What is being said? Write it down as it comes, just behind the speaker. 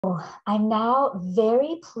I'm now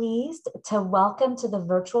very pleased to welcome to the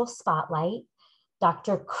virtual spotlight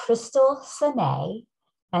Dr. Crystal Cené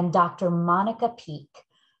and Dr. Monica Peek,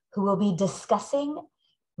 who will be discussing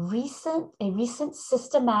a recent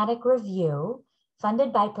systematic review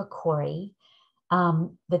funded by PCORI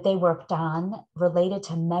that they worked on related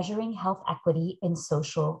to measuring health equity in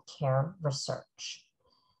social care research.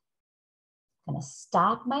 I'm going to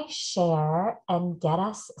stop my share and get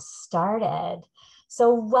us started.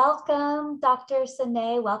 So welcome, Dr.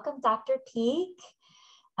 Cené. Welcome, Dr. Peek.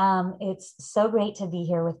 It's so great to be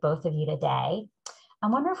here with both of you today. I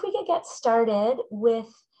wonder if we could get started with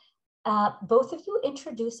both of you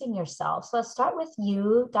introducing yourselves. So let's start with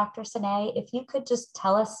you, Dr. Cené. If you could just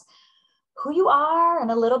tell us who you are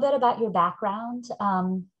and a little bit about your background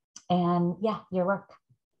and your work.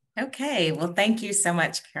 Okay, well, thank you so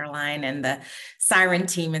much, Caroline, and the SIREN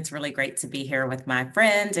team. It's really great to be here with my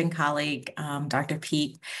friend and colleague, Dr.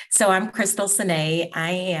 Peek. So I'm Crystal Cené.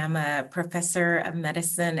 I am a professor of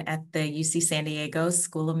medicine at the UC San Diego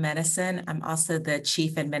School of Medicine. I'm also the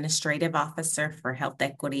Chief Administrative Officer for Health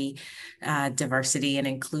Equity, Diversity, and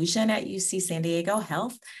Inclusion at UC San Diego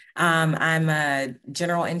Health. I'm a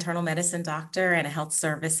general internal medicine doctor and a health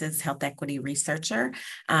services health equity researcher.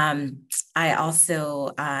 I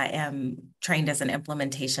also am trained as an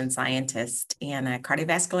implementation scientist and a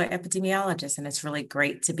cardiovascular epidemiologist, and it's really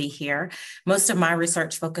great to be here. Most of my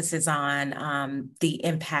research focuses on the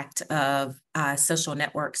impact of social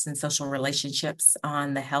networks and social relationships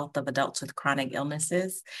on the health of adults with chronic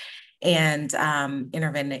illnesses, and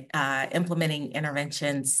implementing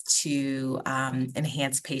interventions to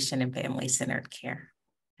enhance patient and family-centered care.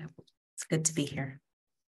 It's good to be here.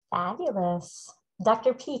 Fabulous.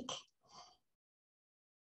 Dr. Peek.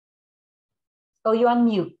 Oh, you're on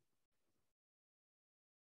mute.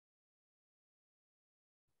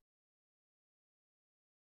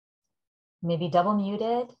 Maybe double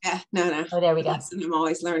muted? Yeah, no. Oh, there we go. I'm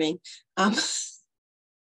always learning. I'm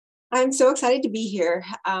so excited to be here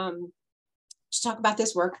to talk about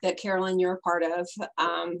this work that Caroline, you're a part of,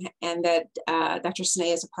 and that Dr.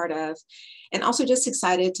 Cené is a part of. And also just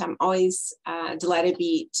excited, I'm always delighted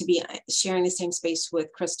to be sharing the same space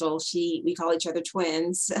with Crystal. We call each other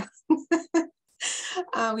twins.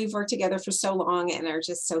 We've worked together for so long and are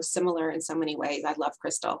just so similar in so many ways. I love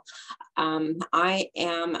Crystal. I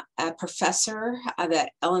am a professor, the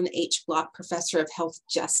Ellen H. Block Professor of Health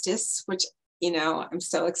Justice, which, you know, I'm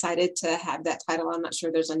so excited to have that title. I'm not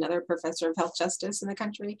sure there's another professor of health justice in the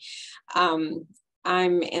country.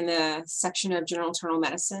 I'm in the section of general internal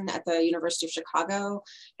medicine at the University of Chicago,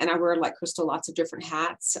 and I wear, like Crystal, lots of different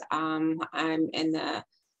hats. I'm in the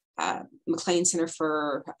McLean Center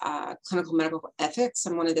for Clinical Medical Ethics.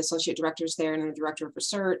 I'm one of the associate directors there and the director of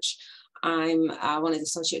research. I'm one of the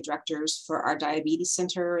associate directors for our diabetes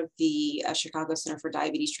center, the Chicago Center for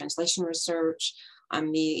Diabetes Translation Research.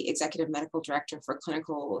 I'm the executive medical director for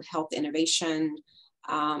clinical health innovation.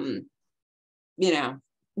 You know,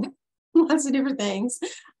 lots of different things.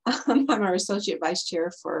 I'm our associate vice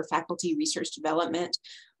chair for faculty research development,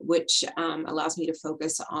 which allows me to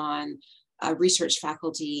focus on research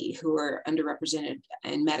faculty who are underrepresented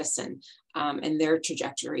in medicine and their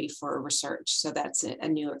trajectory for research. So that's a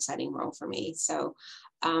new exciting role for me. So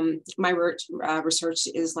my research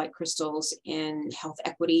is, like Crystal's, in health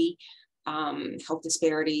equity, health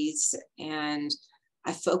disparities, and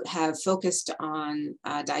I have focused on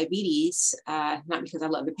diabetes, not because I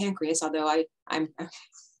love the pancreas, although I'm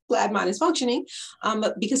glad mine is functioning,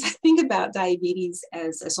 but because I think about diabetes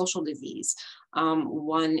as a social disease,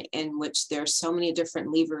 one in which there's so many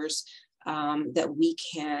different levers that we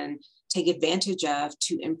can take advantage of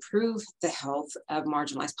to improve the health of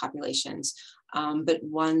marginalized populations, but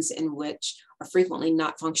ones in which are frequently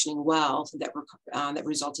not functioning well that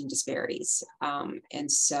result in disparities.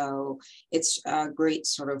 And so it's a great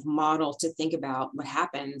sort of model to think about what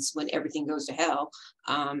happens when everything goes to hell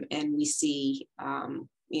and we see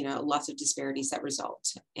you know, lots of disparities that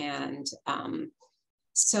result. And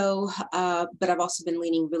but I've also been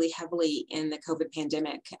leaning really heavily in the COVID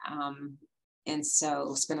pandemic. And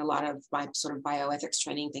so spent a lot of my sort of bioethics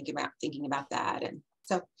training thinking about that. And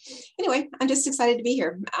so anyway, I'm just excited to be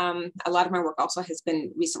here. A lot of my work also has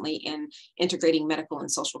been recently in integrating medical and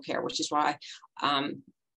social care, which is why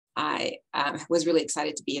I was really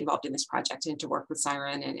excited to be involved in this project and to work with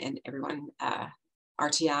SIREN and everyone,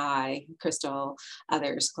 RTI, Crystal,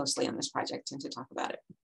 others closely on this project and to talk about it.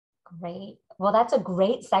 Great. Well, that's a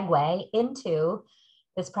great segue into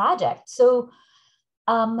this project. So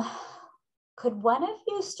could one of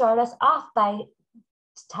you start us off by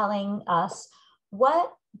telling us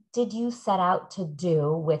what did you set out to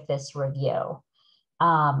do with this review?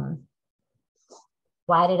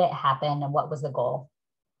 Why did it happen, and what was the goal?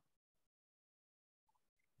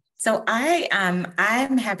 So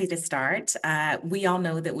I'm happy to start. We all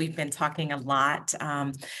know that we've been talking a lot,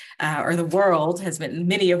 or the world has been,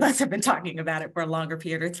 many of us have been talking about it for a longer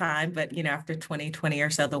period of time, but after 2020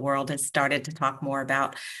 or so, the world has started to talk more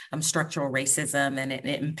about structural racism and its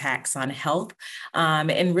impacts on health.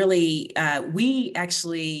 And really, we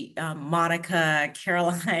actually, Monica,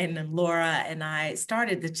 Caroline, and Laura, and I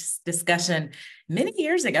started this discussion many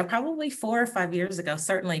years ago, probably 4 or 5 years ago,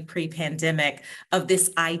 certainly pre-pandemic, of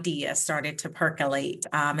this idea started to percolate,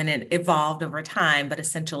 and it evolved over time, but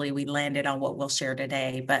essentially we landed on what we'll share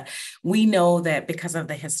today. But we know that because of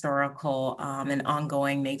the historical and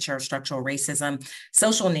ongoing nature of structural racism,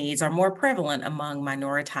 social needs are more prevalent among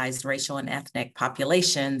minoritized racial and ethnic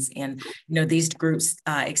populations. And these groups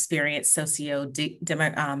experience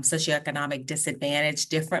socioeconomic disadvantage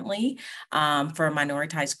differently for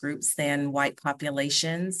minoritized groups than white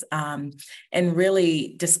populations. And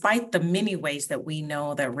really, despite the many ways that we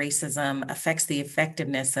know that racism affects the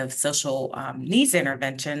effectiveness of social needs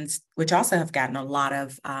interventions, which also have gotten a lot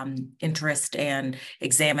of interest and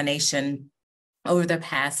examination over the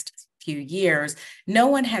past few years, no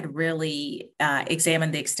one had really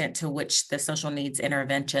examined the extent to which the social needs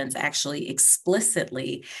interventions actually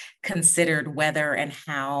explicitly considered whether and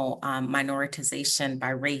how minoritization by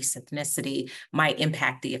race, ethnicity might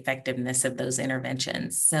impact the effectiveness of those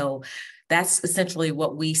interventions. So that's essentially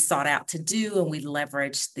what we sought out to do, and we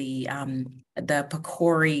leveraged the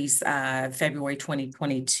PCORI's February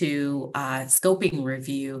 2022 scoping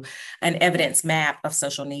review, an evidence map of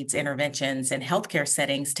social needs interventions in healthcare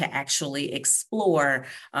settings to actually explore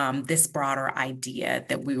this broader idea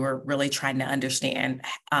that we were really trying to understand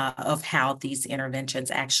of how these interventions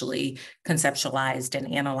actually conceptualized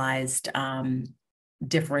and analyzed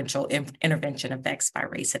differential intervention effects by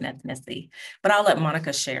race and ethnicity. But I'll let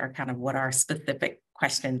Monica share kind of what our specific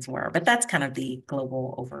questions were, but that's kind of the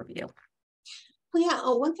global overview. Well, yeah,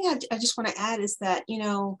 one thing I just want to add is that,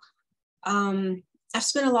 I've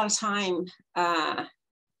spent a lot of time,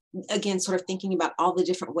 again, sort of thinking about all the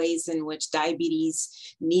different ways in which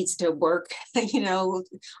diabetes needs to work,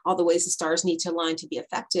 all the ways the stars need to align to be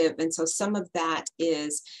effective. And so some of that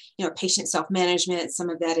is, patient self-management,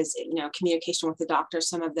 some of that is, communication with the doctor,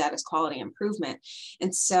 some of that is quality improvement.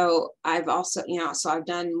 And so I've also, I've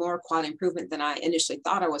done more quality improvement than I initially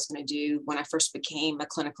thought I was going to do when I first became a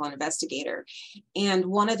clinical investigator. And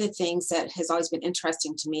one of the things that has always been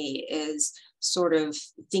interesting to me is sort of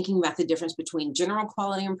thinking about the difference between general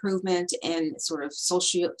quality improvement and sort of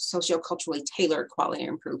socioculturally tailored quality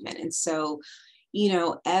improvement. And so,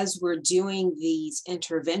 as we're doing these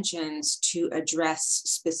interventions to address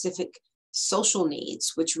specific social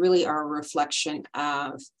needs, which really are a reflection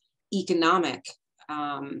of economic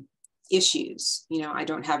issues, I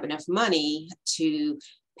don't have enough money to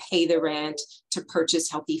pay the rent, to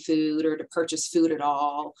purchase healthy food, or to purchase food at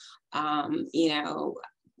all,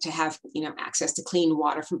 to have access to clean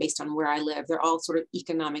water from based on where I live. They're all sort of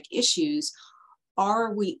economic issues.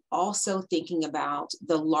 Are we also thinking about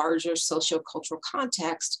the larger sociocultural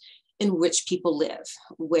context in which people live,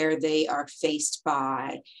 where they are faced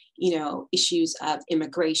by, issues of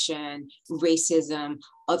immigration, racism,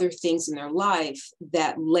 other things in their life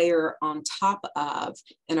that layer on top of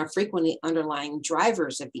and are frequently underlying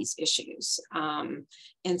drivers of these issues?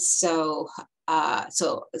 And so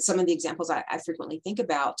some of the examples I frequently think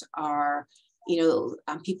about are,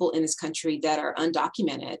 people in this country that are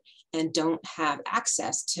undocumented and don't have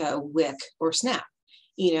access to WIC or SNAP,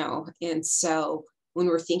 and so when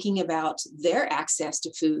we're thinking about their access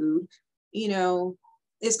to food,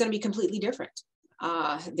 it's going to be completely different.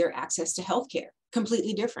 Their access to healthcare,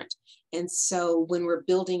 completely different. And so when we're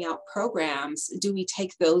building out programs, do we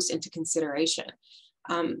take those into consideration?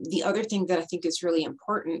 The other thing that I think is really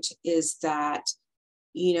important is that,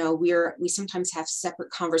 we sometimes have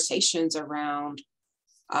separate conversations around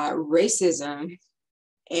racism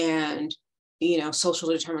and, social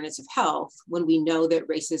determinants of health, when we know that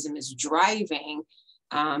racism is driving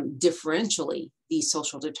differentially these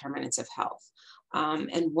social determinants of health.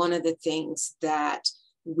 And one of the things that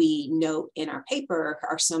we note in our paper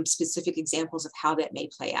are some specific examples of how that may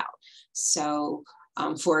play out. So,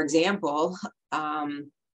 for example,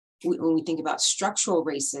 when we think about structural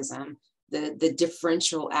racism, the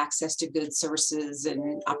differential access to goods, services,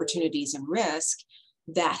 and opportunities and risk,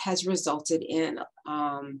 that has resulted in,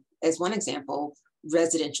 as one example,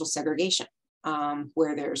 residential segregation,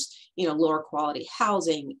 where there's lower quality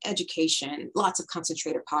housing, education, lots of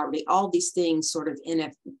concentrated poverty, all these things sort of in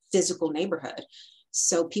a physical neighborhood.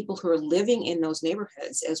 So people who are living in those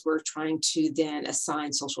neighborhoods, as we're trying to then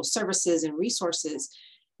assign social services and resources,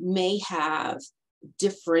 may have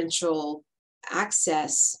differential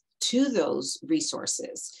access to those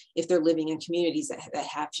resources if they're living in communities that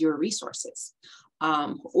have fewer resources.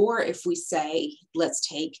 Or if we say, let's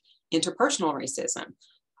take interpersonal racism.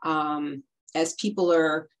 As people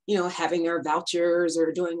are, having their vouchers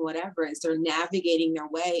or doing whatever, as they're navigating their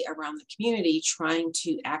way around the community, trying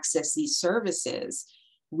to access these services,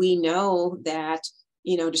 we know that,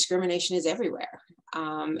 discrimination is everywhere.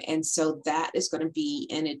 And so that is going to be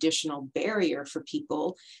an additional barrier for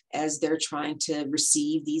people as they're trying to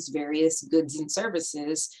receive these various goods and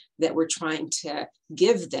services that we're trying to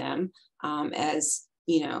give them as,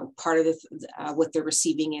 part of what they're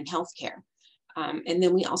receiving in healthcare. And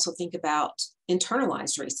then we also think about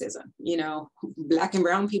internalized racism. Black and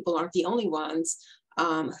brown people aren't the only ones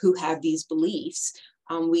who have these beliefs.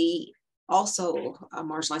 We also,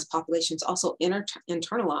 marginalized populations also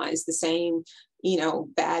internalize the same,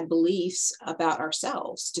 bad beliefs about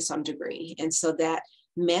ourselves to some degree. And so that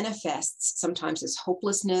manifests sometimes as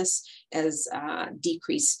hopelessness, as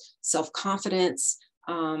decreased self-confidence,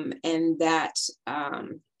 and that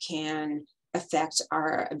can affect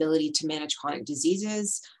our ability to manage chronic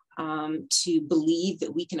diseases, to believe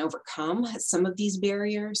that we can overcome some of these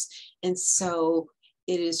barriers. And so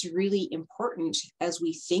it is really important as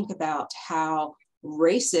we think about how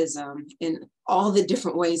racism in all the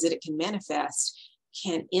different ways that it can manifest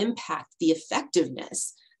can impact the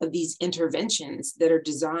effectiveness of these interventions that are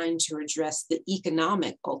designed to address the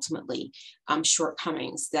economic, ultimately,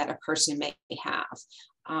 shortcomings that a person may have.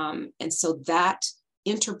 And so that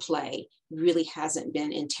interplay really hasn't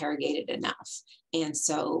been interrogated enough. And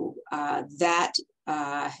so that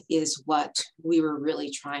is what we were really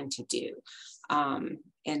trying to do.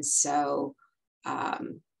 And so,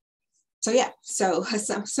 yeah, so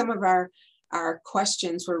some of our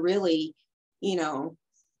questions were really,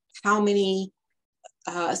 how many,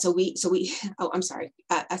 oh, I'm sorry.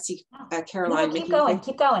 I see Caroline. No,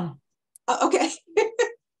 keep going. Okay.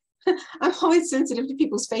 I'm always sensitive to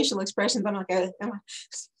people's facial expressions. I'm like,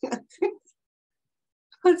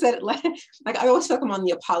 what's that like? I always feel like I'm on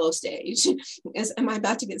the Apollo stage. Am I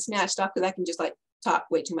about to get snatched off because I can just talk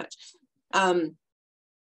way too much? I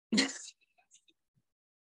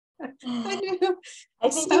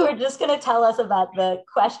think you were just going to tell us about the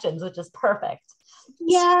questions, which is perfect.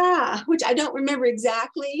 Yeah, which I don't remember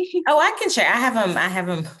exactly. Oh, I can share. I have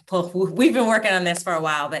them. We've been working on this for a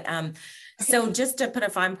while, but so just to put a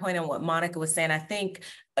fine point on what Monica was saying, I think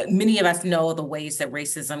many of us know the ways that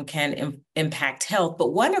racism can impact health.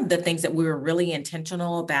 But one of the things that we were really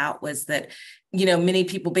intentional about was that, many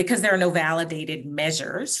people, because there are no validated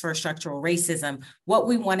measures for structural racism, what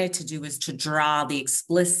we wanted to do is to draw the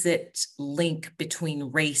explicit link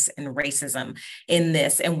between race and racism in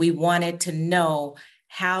this. And we wanted to know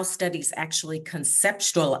how studies actually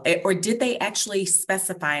conceptualize, or did they actually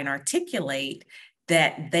specify and articulate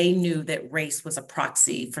that they knew that race was a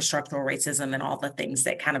proxy for structural racism and all the things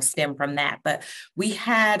that kind of stem from that. But we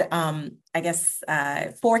had,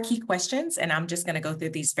 4 key questions, and I'm just going to go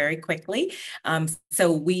through these very quickly.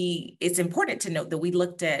 It's important to note that we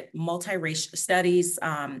looked at multiracial studies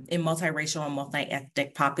in multiracial and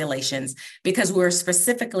multi-ethnic populations because we're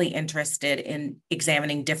specifically interested in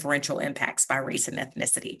examining differential impacts by race and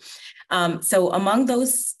ethnicity. So among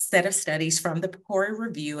those set of studies from the PCORI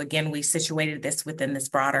review, again, we situated this within this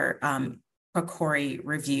broader PCORI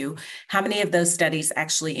review. How many of those studies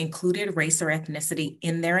actually included race or ethnicity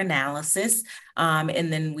in their analysis?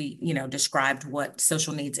 And then we, described what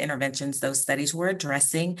social needs interventions those studies were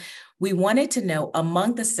addressing. We wanted to know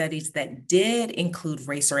among the studies that did include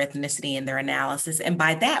race or ethnicity in their analysis, and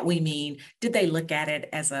by that we mean, did they look at it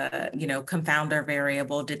as a, confounder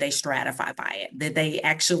variable? Did they stratify by it? Did they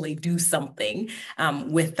actually do something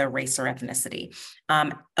with the race or ethnicity?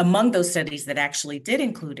 Among those studies that actually did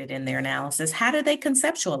include it in their analysis, how did they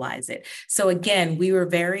conceptualize it? So again, we were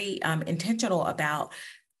very intentional about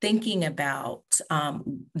thinking about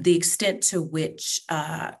the extent to which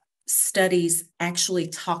studies actually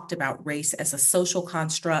talked about race as a social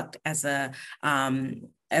construct, as a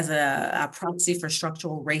proxy for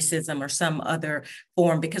structural racism or some other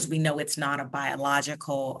form, because we know it's not a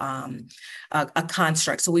biological a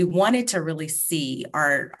construct. So we wanted to really see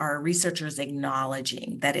our researchers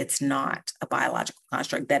acknowledging that it's not a biological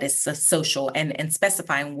construct, that it's a social, and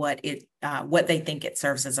specifying what they think it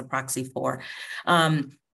serves as a proxy for.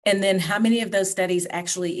 And then how many of those studies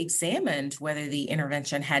actually examined whether the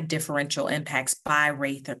intervention had differential impacts by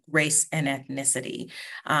race and ethnicity?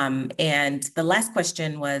 And the last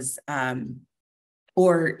question was,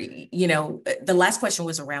 or, the last question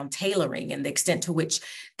was around tailoring and the extent to which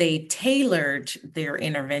they tailored their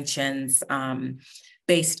interventions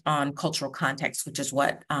based on cultural context, which is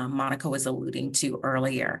what Monica was alluding to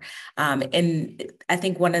earlier. And I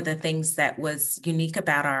think one of the things that was unique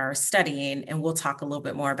about our study, and we'll talk a little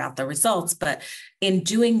bit more about the results, but in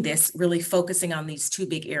doing this, really focusing on these two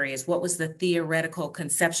big areas, what was the theoretical,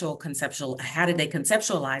 conceptual, how did they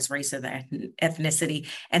conceptualize race or ethnicity,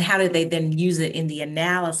 and how did they then use it in the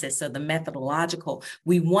analysis, so the methodological?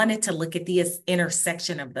 We wanted to look at the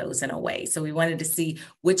intersection of those in a way. So we wanted to see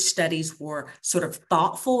which studies were sort of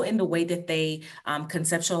thoughtful in the way that they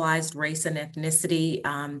conceptualized race and ethnicity,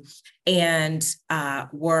 and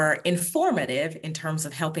were informative in terms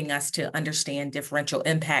of helping us to understand differential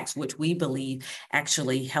impacts, which we believe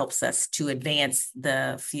actually helps us to advance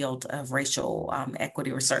the field of racial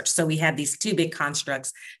equity research. So we had these two big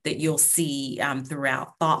constructs that you'll see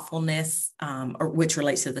throughout: thoughtfulness, which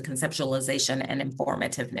relates to the conceptualization, and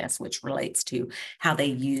informativeness, which relates to how they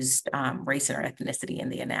used race or ethnicity in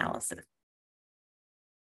the analysis.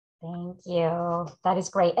 Thank you. That is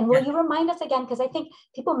great. And will you remind us again, because I think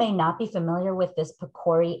people may not be familiar with this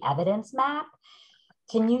PCORI evidence map.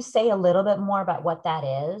 Can you say a little bit more about what that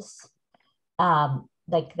is?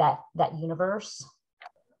 Like that universe?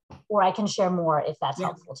 Or I can share more if that's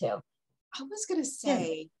helpful too. I was going to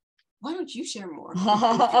say, why don't you share more?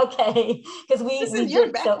 Okay, because we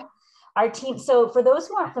did. So our team, so for those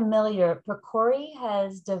who aren't familiar, PCORI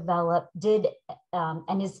has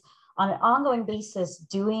and is on an ongoing basis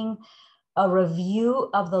doing a review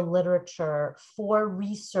of the literature for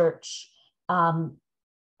research for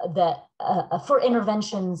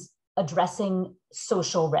interventions addressing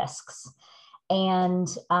social risks. And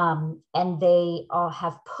they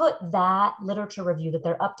have put that literature review that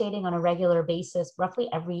they're updating on a regular basis, roughly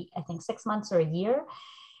every, I think, 6 months or a year.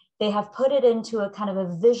 They have put it into a kind of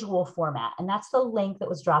a visual format. And that's the link that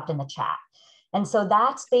was dropped in the chat. And so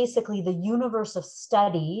that's basically the universe of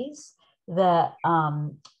studies that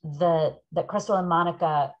Crystal and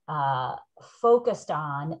Monica focused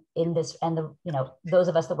on in this, and those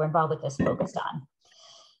of us that were involved with this focused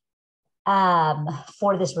on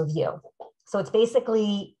for this review. So it's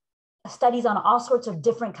basically studies on all sorts of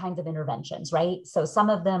different kinds of interventions, right? So some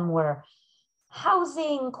of them were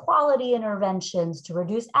housing quality interventions to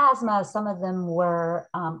reduce asthma. Some of them were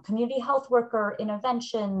community health worker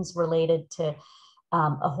interventions related to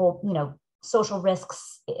a whole, social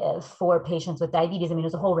risks for patients with diabetes. I mean,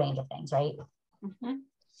 there's a whole range of things, right? Mm-hmm.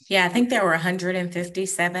 Yeah, I think there were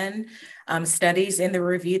 157 studies in the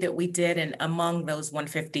review that we did. And among those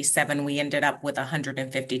 157, we ended up with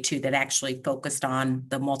 152 that actually focused on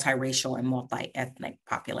the multiracial and multi-ethnic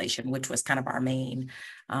population, which was kind of our main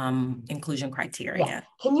inclusion criteria. Yeah.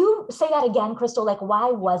 Can you say that again, Crystal? Like, why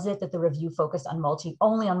was it that the review focused on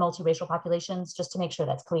only on multiracial populations, just to make sure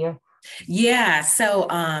that's clear? Yeah, so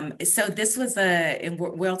this was and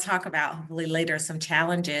we'll talk about hopefully later some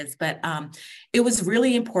challenges, but it was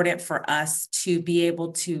really important for us to be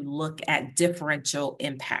able to look at differential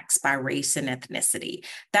impacts by race and ethnicity.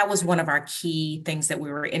 That was one of our key things that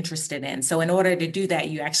we were interested in. So in order to do that,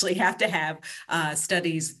 you actually have to have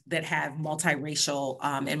studies that have multiracial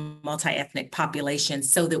and multi-ethnic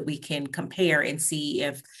populations so that we can compare and see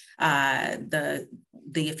if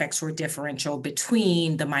the effects were differential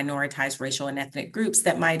between the minoritized racial and ethnic groups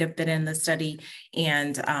that might have been in the study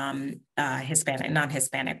and Hispanic,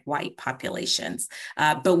 non-Hispanic white populations.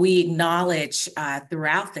 But we acknowledge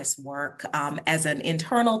throughout this work as an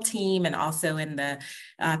internal team and also in the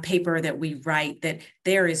paper that we write that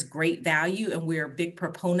there is great value, and we're big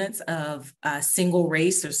proponents of single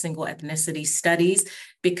race or single ethnicity studies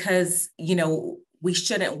because,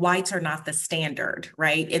 whites are not the standard,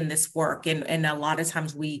 right, in this work. And a lot of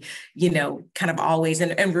times we, kind of always,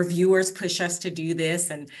 and reviewers push us to do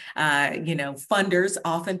this, and, funders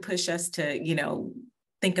often push us to,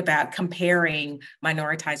 think about comparing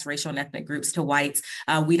minoritized racial and ethnic groups to whites.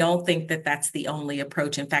 We don't think that that's the only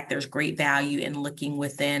approach. In fact, there's great value in looking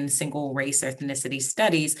within single race ethnicity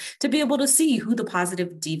studies to be able to see who the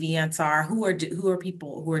positive deviants are, who are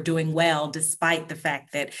people who are doing well, despite the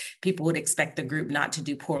fact that people would expect the group not to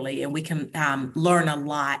do poorly. And we can learn a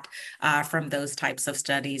lot from those types of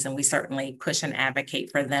studies, and we certainly push and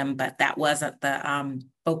advocate for them, but that wasn't the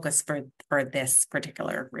focus for this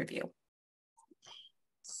particular review.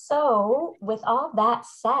 So with all that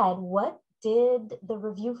said, what did the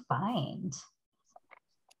review find?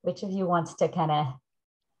 Which of you wants to kind of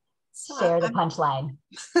share the punchline?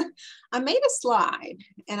 I made a slide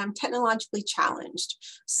and I'm technologically challenged.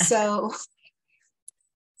 So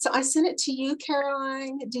I sent it to you,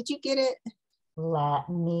 Caroline. Did you get it? Let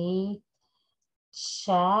me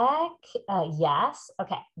check. Yes.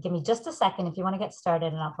 Okay. Give me just a second if you want to get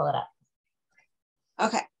started and I'll pull it up.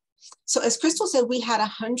 Okay. So as Crystal said, we had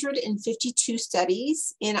 152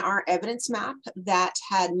 studies in our evidence map that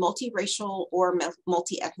had multiracial or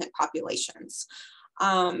multi-ethnic populations.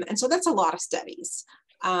 And so that's a lot of studies.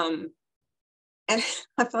 And I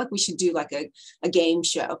feel like we should do like a game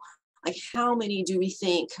show. Like how many do we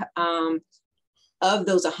think of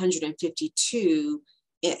those 152,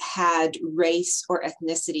 it had race or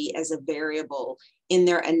ethnicity as a variable in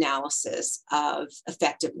their analysis of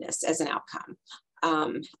effectiveness as an outcome?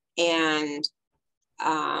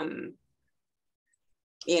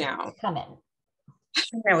 You know, come in. I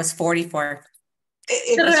think that was 44.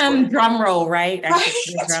 It was drum roll, right?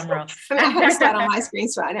 Drum roll. I mean, I had a slide on my screen,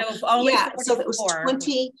 so I know. Yeah, so that was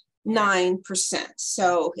 29%.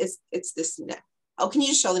 So it's this. Oh, can you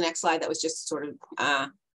just show the next slide? That was just sort of.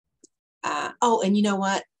 Oh, and you know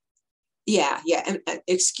what? Yeah. And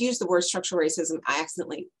excuse the word structural racism. I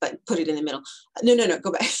accidentally put it in the middle. No.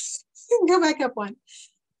 Go back. Go back up one.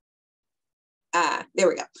 There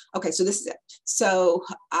we go. Okay, so this is it. So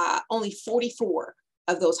only 44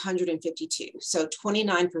 of those 152, so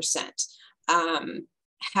 29%,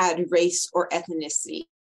 had race or ethnicity.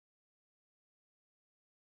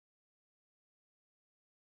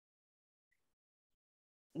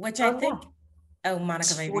 Which I think, oh,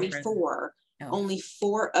 Monica, maybe 44, only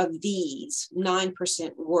 4 of these,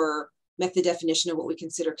 9% met the definition of what we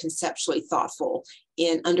consider conceptually thoughtful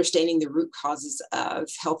in understanding the root causes of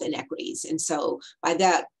health inequities. And so by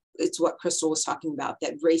that, it's what Crystal was talking about,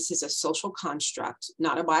 that race is a social construct,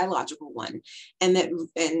 not a biological one. And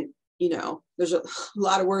you know, there's a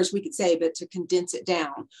lot of words we could say, but to condense it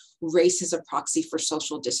down, race is a proxy for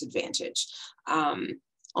social disadvantage.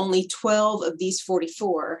 Only 12 of these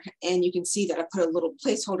 44, and you can see that I put a little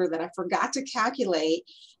placeholder that I forgot to calculate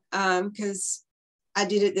because I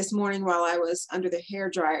did it this morning while I was under the hair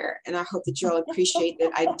dryer, and I hope that you all appreciate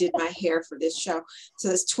that I did my hair for this show. So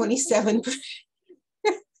that's 27%.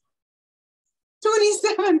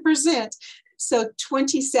 27%. So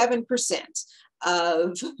 27%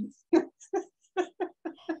 of.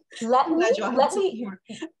 Let me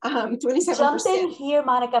 27%. Jump in here,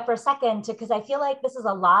 Monica, for a second, because I feel like this is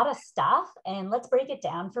a lot of stuff, and let's break it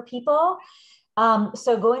down for people.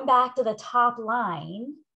 So going back to the top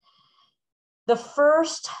line, the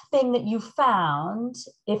first thing that you found,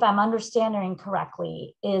 if I'm understanding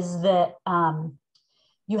correctly, is that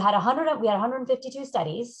we had 152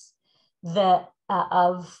 studies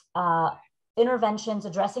of interventions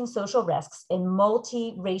addressing social risks in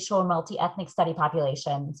multiracial, multi-ethnic study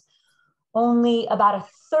populations. Only about a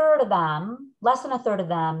third of them, less than a third of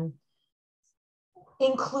them,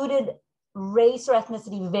 included race or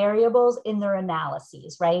ethnicity variables in their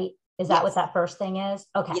analyses, right? Is that what that first thing is?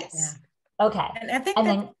 Okay. Yes. Okay. And I think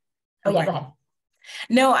go ahead.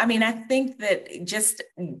 No, I mean, I think that just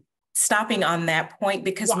stopping on that point,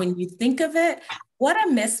 because when you think of it, what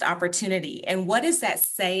a missed opportunity. And what does that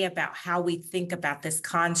say about how we think about this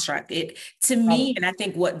construct? To me, and I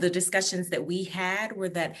think what the discussions that we had were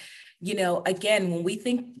that, you know, again, when we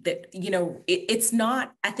think that, you know, it's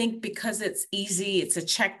not, I think because it's easy, it's a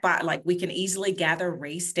checkbox, like we can easily gather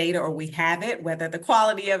race data, or we have it, whether the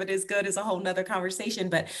quality of it is good is a whole nother conversation,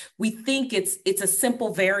 but we think it's a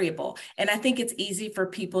simple variable. And I think it's easy for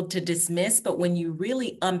people to dismiss, but when you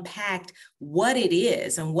really unpack what it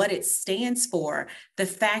is and what it stands for, the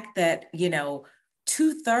fact that, you know,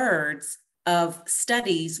 2/3 of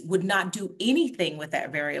studies would not do anything with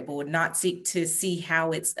that variable, would not seek to see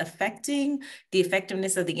how it's affecting the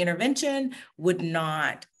effectiveness of the intervention, would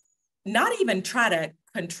not even try to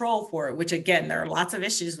control for it, which again, there are lots of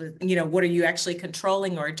issues with, you know, what are you actually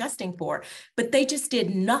controlling or adjusting for, but they just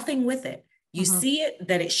did nothing with it. You see it,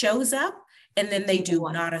 that it shows up, and then they do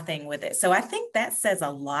not a thing with it. So I think that says a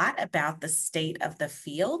lot about the state of the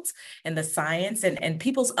field and the science and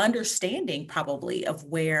people's understanding probably of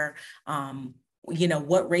where, you know,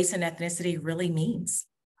 what race and ethnicity really means.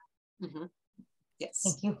 Yes.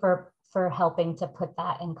 Thank you for helping to put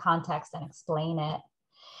that in context and explain it.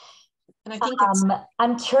 And I think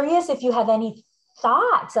I'm curious if you have any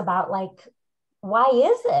thoughts about, like, why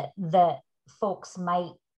is it that folks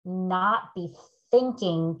might not be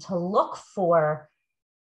thinking to look for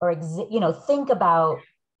or think about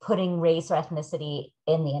putting race or ethnicity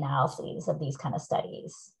in the analyses of these kind of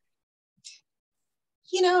studies?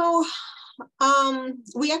 You know,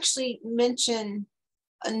 we actually mention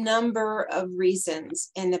a number of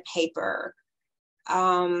reasons in the paper.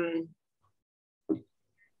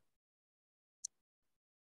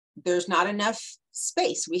 There's not enough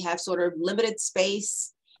space. We have sort of limited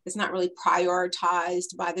space. It's not really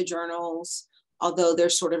prioritized by the journals. although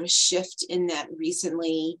there's sort of a shift in that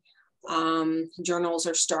recently. Journals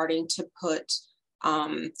are starting to put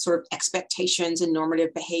sort of expectations and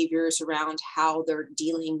normative behaviors around how they're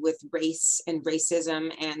dealing with race and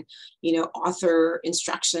racism, and, you know, author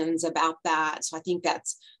instructions about that. So I think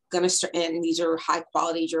that's going to start, and these are high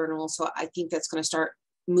quality journals. So I think that's going to start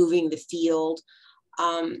moving the field.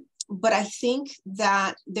 But I think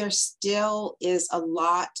that there still is a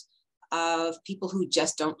lot of people who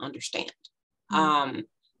just don't understand,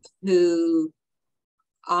 who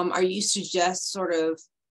are used to just sort of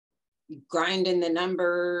grinding the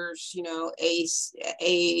numbers, you know,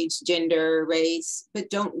 age, gender, race, but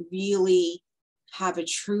don't really have a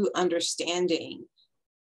true understanding,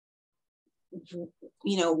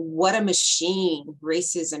 you know, what a machine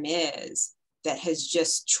racism is that has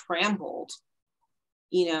just trampled,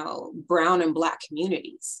 you know, brown and Black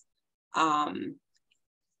communities. And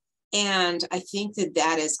I think that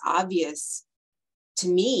that is obvious to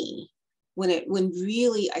me when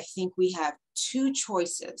really I think we have two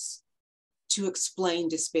choices to explain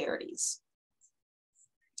disparities.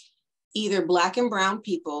 Either Black and brown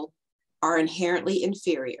people are inherently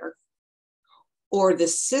inferior, or the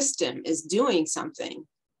system is doing something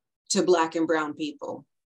to Black and brown people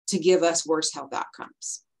to give us worse health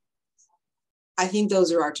outcomes. I think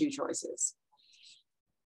those are our two choices.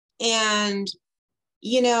 And,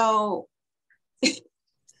 you know,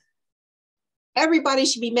 everybody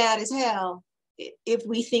should be mad as hell if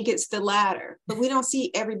we think it's the latter, but we don't see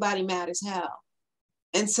everybody mad as hell.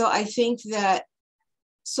 And so I think that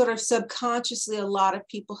sort of subconsciously, a lot of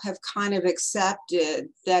people have kind of accepted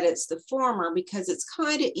that it's the former because it's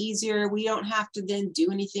kind of easier. We don't have to then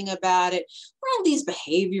do anything about it. All these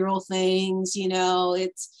behavioral things, you know,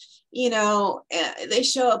 it's, you know, they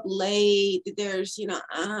show up late, there's, you know,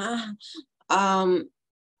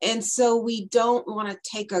 and so we don't want to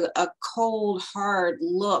take a cold, hard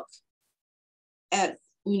look at,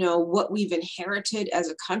 you know, what we've inherited as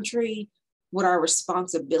a country, what our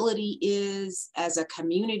responsibility is as a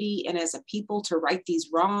community and as a people to right these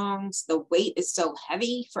wrongs. The weight is so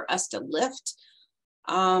heavy for us to lift.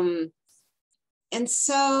 And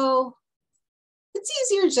so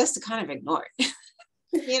it's easier just to kind of ignore it,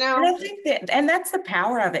 you know? And I think that, and that's the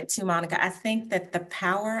power of it too, Monica. I think that the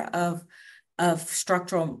power of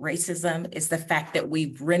structural racism is the fact that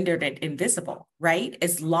we've rendered it invisible, right?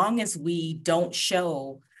 As long as we don't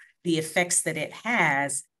show the effects that it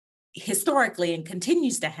has historically and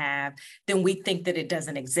continues to have, then we think that it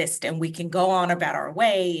doesn't exist, and we can go on about our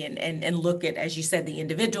way and look at, as you said, the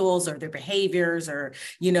individuals or their behaviors, or,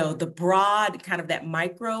 you know, the broad kind of that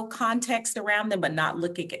micro context around them, but not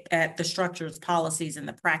looking at the structures, policies, and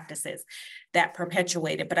the practices that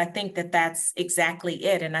perpetuate it. But I think that that's exactly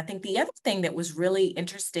it. And I think the other thing that was really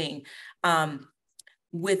interesting in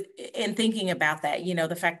thinking about that, you know,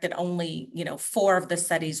 the fact that only, you know, 4 of the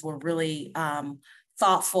studies were really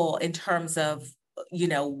thoughtful in terms of, you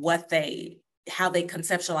know, how they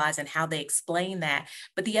conceptualize and how they explain that.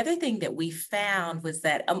 But the other thing that we found was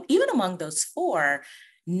that even among those 4,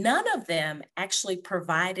 none of them actually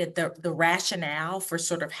provided the rationale for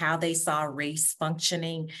sort of how they saw race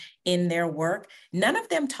functioning in their work. None of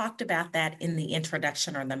them talked about that in the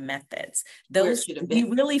introduction or the methods. Those, we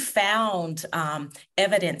really found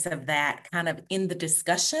evidence of that kind of in the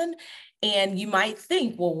discussion. And you might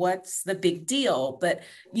think, well, what's the big deal? But,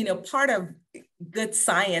 you know, part of good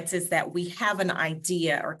science is that we have an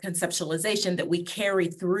idea or conceptualization that we carry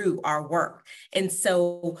through our work. And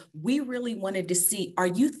so we really wanted to see, are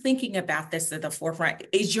you thinking about this at the forefront?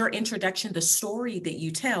 Is your introduction the story that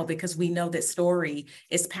you tell? Because we know that story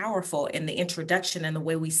is powerful in the introduction and the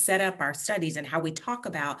way we set up our studies and how we talk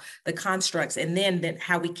about the constructs, and then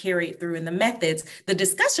how we carry it through in the methods. The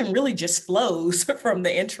discussion really just flows from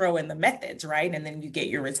the intro and the methods, right? And then you get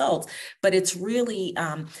your results. But it's really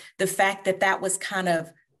the fact that that was kind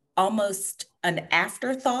of almost an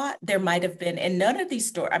afterthought. There might have been, and none of these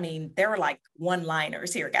stories, I mean, there were like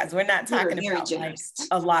one-liners here, guys. We're not talking about like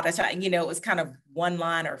a lot of time, you know, it was kind of one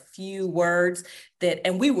line or few words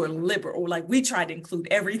and we were liberal, like we tried to include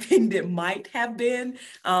everything that might have been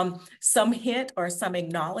some hint or some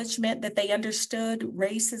acknowledgement that they understood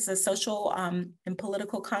race as a social and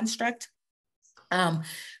political construct.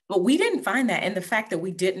 But we didn't find that. And the fact that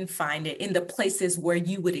we didn't find it in the places where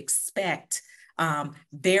you would expect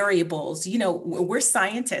variables. You know, we're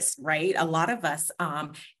scientists, right? A lot of us.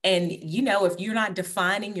 And, you know, if you're not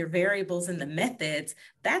defining your variables and the methods,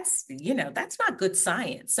 that's, you know, that's not good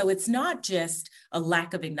science. So it's not just a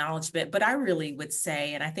lack of acknowledgement, but I really would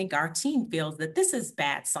say, and I think our team feels that this is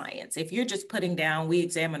bad science. If you're just putting down, we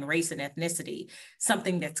examine race and ethnicity,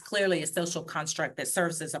 something that's clearly a social construct that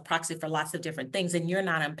serves as a proxy for lots of different things, and you're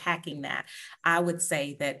not unpacking that, I would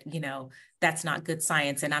say that, you know, that's not good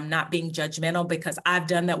science. And I'm not being judgmental because I've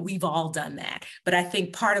done that. We've all done that. But I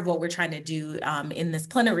think part of what we're trying to do in this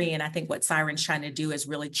plenary, and I think what SIREN's trying to do, is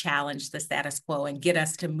really challenge the status quo and get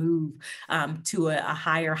us to move to a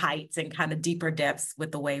higher heights and kind of deeper depths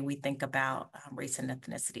with the way we think about race and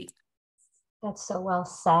ethnicity. That's so well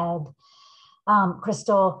said,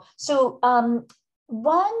 Crystal. So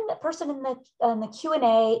one person in the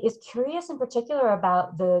Q&A is curious in particular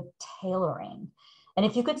about the tailoring. And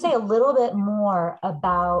if you could say a little bit more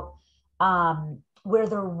about where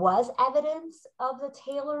there was evidence of the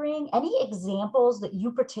tailoring, any examples that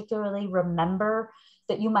you particularly remember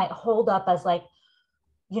that you might hold up as like,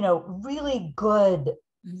 you know, really good,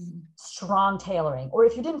 strong tailoring, or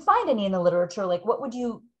if you didn't find any in the literature, like what do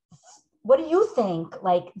you think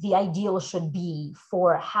like the ideal should be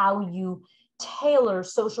for how you tailor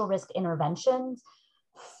social risk interventions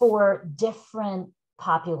for different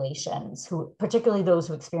populations, who, particularly those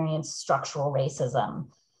who experience structural racism?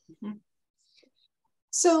 Mm-hmm.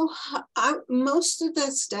 So most of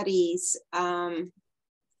the studies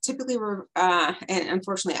typically were, and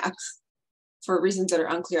unfortunately, for reasons that are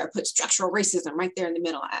unclear, I put structural racism right there in the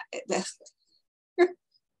middle.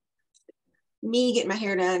 Me getting my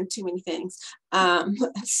hair done, too many things.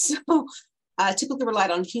 Typically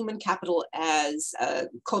relied on human capital as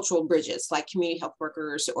cultural bridges, like community health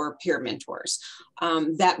workers or peer mentors.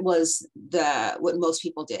 That was what most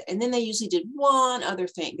people did. And then they usually did one other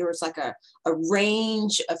thing. There was like a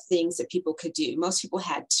range of things that people could do. Most people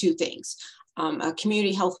had two things, a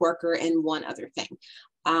community health worker and one other thing.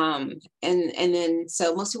 And then,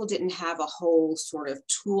 so most people didn't have a whole sort of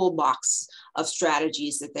toolbox of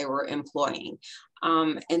strategies that they were employing.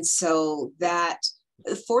 And so that,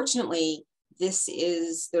 fortunately, there's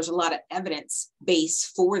a lot of evidence base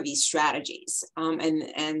for these strategies,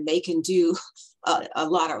 and they can do a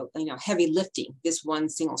lot of, you know, heavy lifting, this one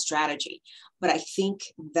single strategy. But I think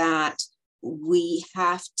that we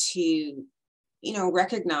have to, you know,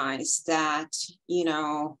 recognize that, you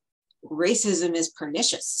know, racism is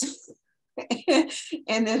pernicious,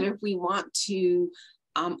 and that if we want to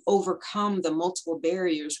overcome the multiple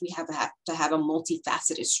barriers, we have to have a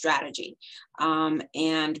multifaceted strategy,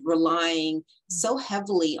 and relying so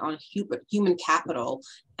heavily on human capital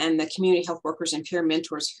and the community health workers and peer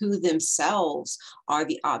mentors, who themselves are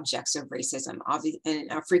the objects of racism,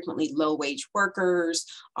 and are frequently low-wage workers,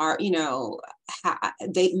 are, you know,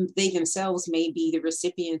 they themselves may be the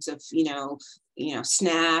recipients of, you know,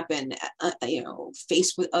 SNAP, and you know,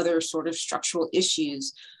 faced with other sort of structural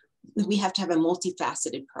issues. We have to have a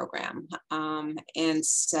multifaceted program. And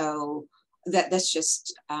so that's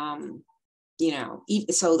just, you know,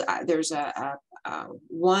 so there's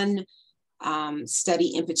one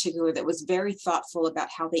study in particular that was very thoughtful about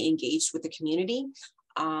how they engaged with the community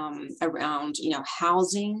around, you know,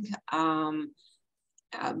 housing,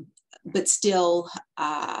 but still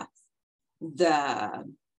how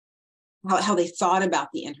they thought about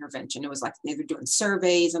the intervention. It was like they were doing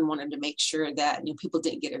surveys and wanted to make sure that, you know, people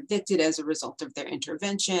didn't get evicted as a result of their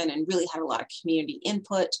intervention, and really had a lot of community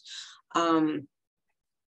input.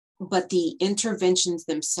 But the interventions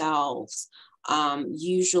themselves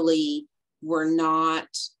usually were not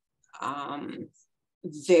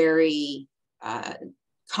very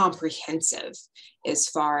comprehensive as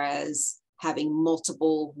far as having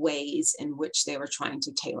multiple ways in which they were trying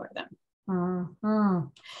to tailor them. Mm-hmm.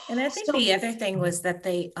 And I think the other thing was that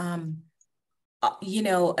they, you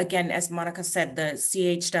know, again, as Monica said, the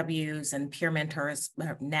CHWs and peer mentors,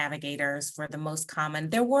 navigators were the most common.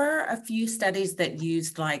 There were a few studies that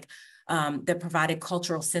used that provided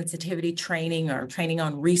cultural sensitivity training, or training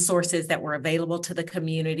on resources that were available to the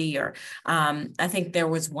community. Or I think there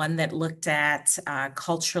was one that looked at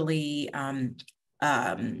culturally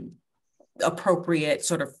appropriate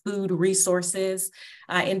sort of food resources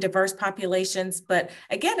in diverse populations. But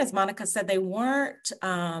again, as Monica said, they weren't,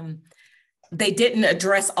 they didn't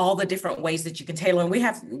address all the different ways that you can tailor. And we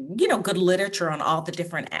have, you know, good literature on all the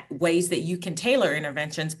different ways that you can tailor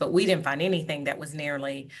interventions, but we didn't find anything that was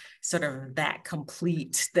nearly sort of that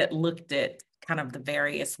complete, that looked at kind of the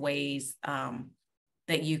various ways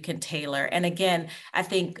that you can tailor. And again, I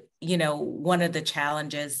think, you know, one of the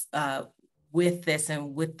challenges with this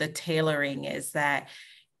and with the tailoring is that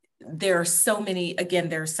there are so many, again,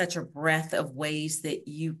 there's such a breadth of ways that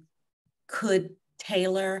you could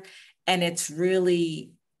tailor, and it's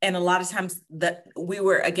really, and a lot of times that we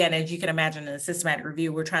were, again, as you can imagine in a systematic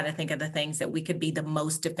review, we're trying to think of the things that we could be the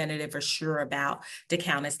most definitive or sure about to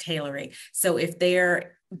count as tailoring. So if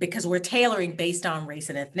they're, because we're tailoring based on race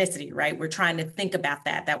and ethnicity, right? We're trying to think about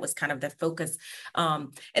that. That was kind of the focus.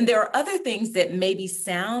 And there are other things that maybe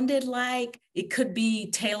sounded like it could be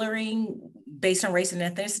tailoring based on race and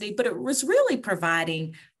ethnicity, but it was really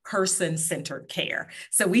providing person-centered care.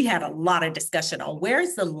 So we had a lot of discussion on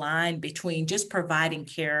where's the line between just providing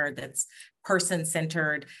care that's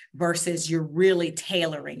person-centered versus you're really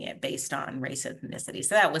tailoring it based on race and ethnicity.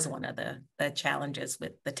 So that was one of the challenges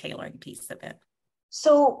with the tailoring piece of it.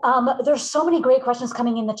 So there's so many great questions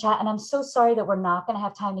coming in the chat, and I'm so sorry that we're not going to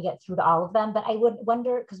have time to get through to all of them, but I would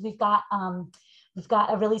wonder, because we've got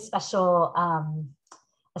a really special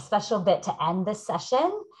bit to end this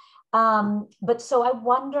session. But so I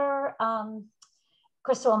wonder,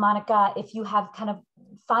 Crystal and Monica, if you have kind of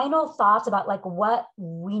final thoughts about like what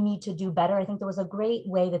we need to do better. I think there was a great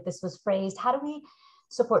way that this was phrased. How do we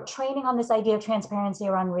support training on this idea of transparency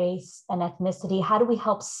around race and ethnicity? How do we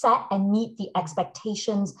help set and meet the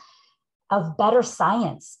expectations of better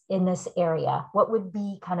science in this area? What would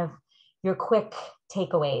be kind of your quick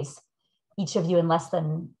takeaways, each of you in less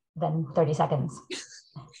than 30 seconds?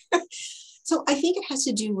 So I think it has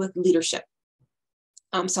to do with leadership.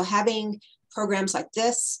 So having programs like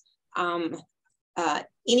this,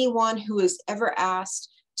 anyone who is ever asked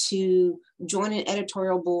to join an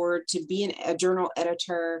editorial board, to be a journal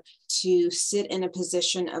editor, to sit in a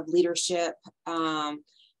position of leadership, and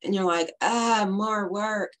you're like, more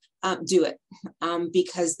work, do it.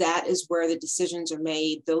 Because that is where the decisions are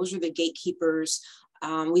made. Those are the gatekeepers.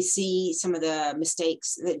 We see some of the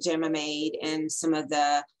mistakes that Gemma made and some of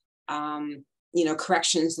the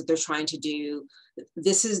corrections that they're trying to do.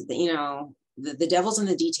 This is, the devil's in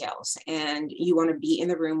the details, and you want to be in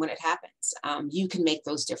the room when it happens. You can make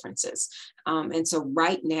those differences. And so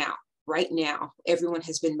right now, everyone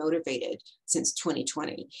has been motivated since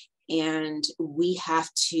 2020, and we have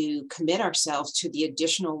to commit ourselves to the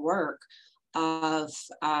additional work of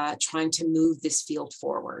trying to move this field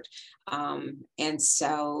forward. And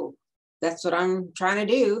so that's what I'm trying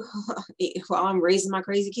to do while I'm raising my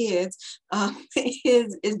crazy kids,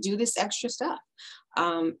 is do this extra stuff.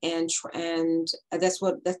 And that's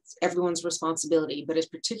everyone's responsibility, but it's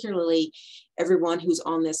particularly everyone who's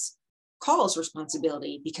on this call's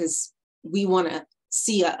responsibility, because we want to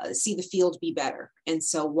see the field be better. And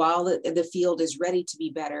so while the field is ready to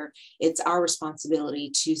be better, it's our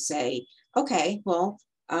responsibility to say, okay, well,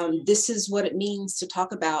 this is what it means to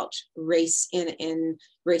talk about race and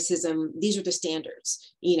racism. These are the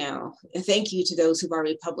standards, thank you to those who've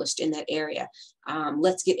already published in that area.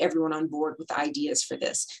 Let's get everyone on board with ideas for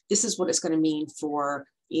this. This is what it's going to mean for,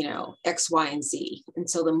 X, Y, and Z. And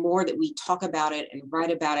so the more that we talk about it and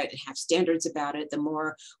write about it and have standards about it, the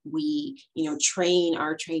more we, train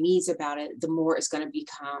our trainees about it, the more it's going to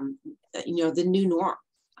become, the new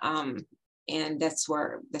norm. And that's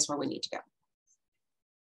where we need to go.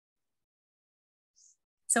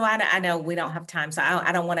 So I know we don't have time, so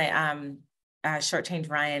I don't want to shortchange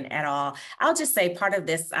Ryan at all. I'll just say part of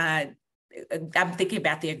this, I'm thinking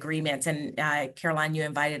about the agreements, and Caroline, you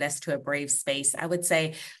invited us to a brave space. I would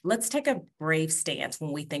say, let's take a brave stance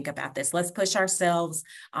when we think about this. Let's push ourselves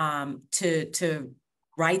to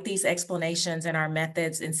write these explanations and our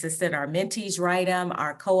methods, insist that our mentees write them,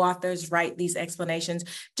 our co-authors write these explanations.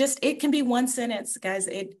 It can be one sentence, guys.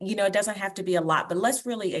 It doesn't have to be a lot, but let's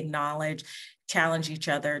really challenge each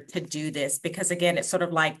other to do this, because again, it's sort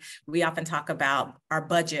of like we often talk about our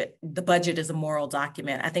budget. The budget is a moral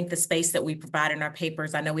document. I think the space that we provide in our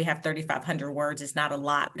papers, I know we have 3,500 words, is not a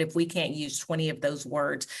lot, but if we can't use 20 of those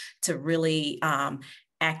words to really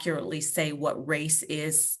accurately say what race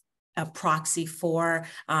is a proxy for,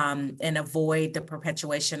 and avoid the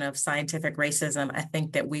perpetuation of scientific racism, I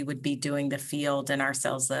think that we would be doing the field and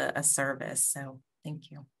ourselves a service. So thank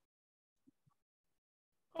you.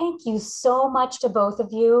 Thank you so much to both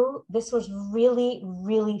of you. This was really,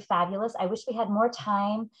 really fabulous. I wish we had more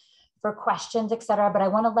time for questions, et cetera, but I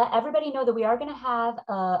want to let everybody know that we are going to have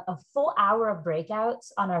a full hour of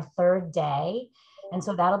breakouts on our third day. And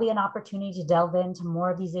so that'll be an opportunity to delve into more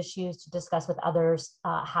of these issues, to discuss with others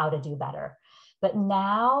how to do better. But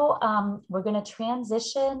now we're going to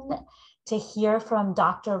transition to hear from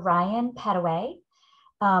Dr. Ryan Petteway,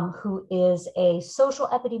 who is a social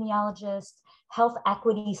epidemiologist, health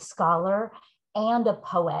equity scholar, and a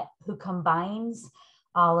poet who combines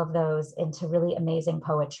all of those into really amazing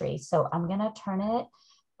poetry. So I'm going to turn it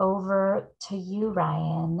over to you,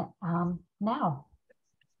 Ryan, now.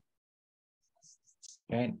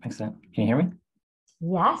 Great, excellent. Can you hear me?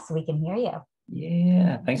 Yes, we can hear you.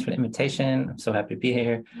 Yeah, thanks for the invitation. I'm so happy to be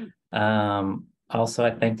here. Also,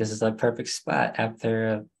 I think this is a perfect spot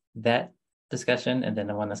after that discussion and then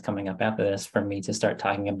the one that's coming up after this for me to start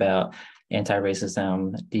talking about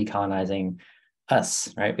anti-racism, decolonizing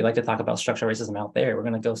us, right? We like to talk about structural racism out there. We're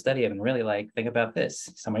going to go study it and really think about this.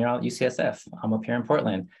 Some of y'all at UCSF, I'm up here in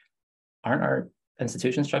Portland. Aren't our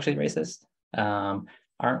institutions structurally racist?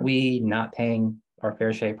 Aren't we not paying our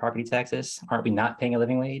fair share of property taxes? Aren't we not paying a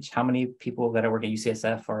living wage? How many people that are working at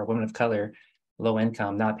UCSF are women of color, low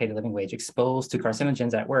income, not paid a living wage, exposed to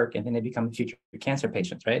carcinogens at work, and then they become future cancer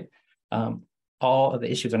patients, right? All of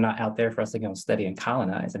the issues are not out there for us to go and study and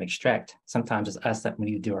colonize and extract. Sometimes it's us that we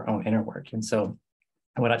need to do our own inner work. And so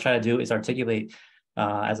what I try to do is articulate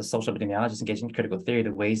as a social epidemiologist engaged in critical theory,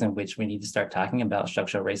 the ways in which we need to start talking about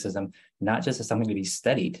structural racism, not just as something to be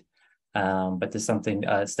studied, but there's something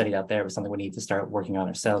studied out there, but something we need to start working on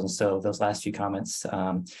ourselves. And so those last few comments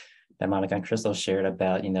that Monica and Crystal shared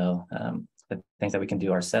about, the things that we can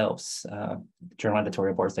do ourselves, journal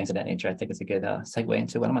editorial boards, things of that nature, I think it's a good segue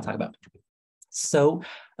into what I'm gonna talk about. So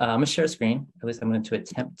I'm gonna share a screen, at least I'm going to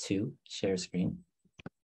attempt to share a screen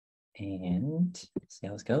and see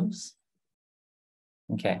how this goes.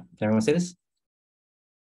 Okay, can everyone see this?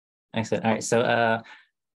 Excellent, all right, so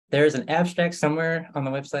there's an abstract somewhere on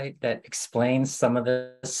the website that explains some of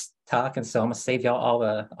this talk, and so I'm gonna save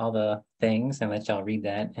y'all all the things and let y'all read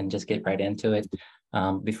that and just get right into it.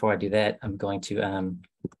 Before I do that, I'm going to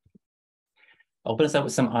open us up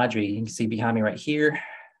with some Audrey. You can see behind me right here.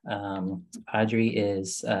 Audrey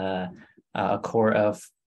is a core of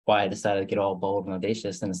why I decided to get all bold and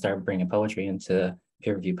audacious and start bringing poetry into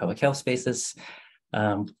peer-reviewed public health spaces.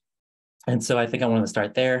 And so I think I want to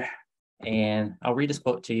start there. And I'll read this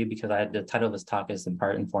quote to you because the title of this talk is in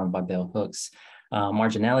part informed by Bell Hooks.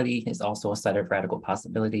 Marginality is also a site of radical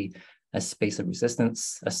possibility, a space of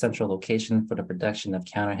resistance, a central location for the production of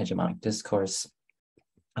counter-hegemonic discourse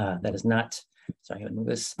that is not, sorry, I'm gonna move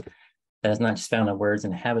this, that is not just found in words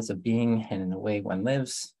and habits of being and in the way one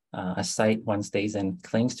lives, a site one stays in,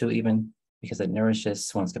 clings to even, because it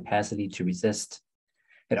nourishes one's capacity to resist.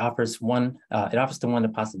 It offers to one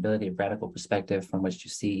the possibility of radical perspective from which to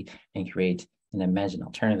see and create and imagine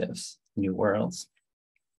alternatives, new worlds.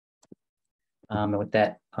 And with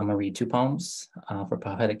that, I'm gonna read two poems for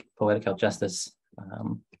poetic health justice,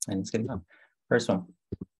 and it's gonna go. First one.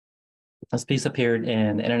 This piece appeared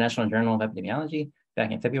in the International Journal of Epidemiology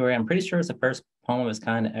back in February. I'm pretty sure it's the first poem of its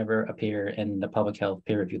kind to ever appear in the public health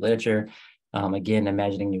peer-reviewed literature. Again,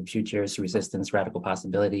 imagining new futures, resistance, radical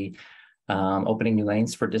possibility, opening new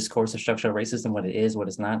lanes for discourse of structural racism, what it is, what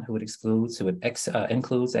it's not, who it excludes, who it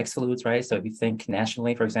includes, excludes, right? So if you think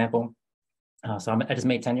nationally, for example, so I just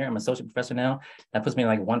made tenure, I'm an associate professor now. That puts me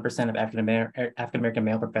like 1% of African-American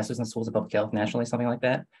male professors in schools of public health nationally, something like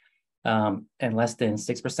that. And less than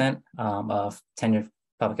 6% of tenure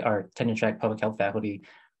track public health faculty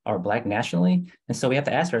are Black nationally. And so we have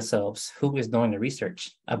to ask ourselves, who is doing the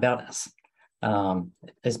research about us?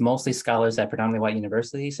 It's mostly scholars at predominantly white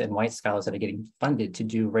universities and white scholars that are getting funded to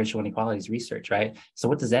do racial inequalities research, right? So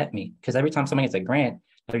what does that mean? Because every time someone gets a grant,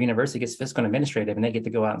 their university gets fiscal and administrative and they get to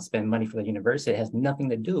go out and spend money for the university. It has nothing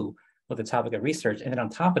to do with the topic of research. And then on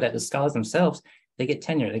top of that, the scholars themselves, they get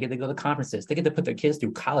tenure, they get to go to conferences, they get to put their kids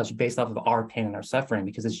through college based off of our pain and our suffering,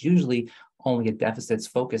 because it's usually only a deficit's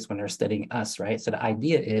focus when they're studying us, right? So the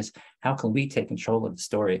idea is, how can we take control of the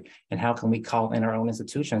story? And how can we call in our own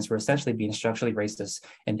institutions for essentially being structurally racist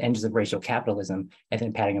and engines of racial capitalism and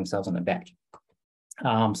then patting themselves on the back?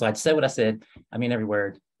 So I said what I said, I mean every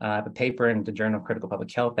word. I have a paper in the Journal of Critical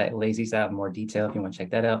Public Health that lays these out in more detail if you want to check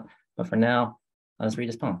that out. But for now, let's read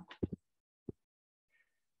this poem.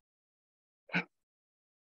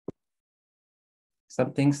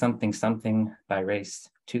 Something, something, something by race,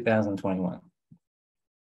 2021.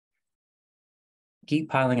 Keep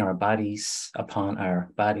piling our bodies upon our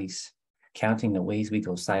bodies, counting the ways we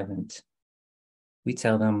go silent. We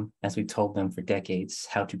tell them, as we told them for decades,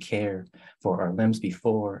 how to care for our limbs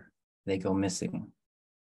before they go missing.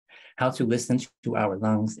 How to listen to our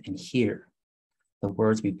lungs and hear the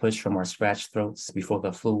words we push from our scratched throats before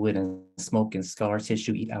the fluid and smoke and scar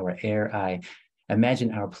tissue eat our air. I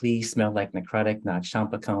imagine our pleas smell like necrotic Nag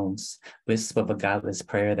Champa cones, wisp of a godless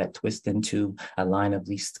prayer that twist into a line of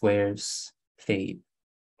least squares, fade.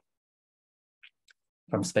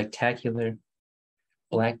 From spectacular,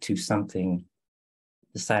 Black to something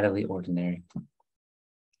decidedly ordinary.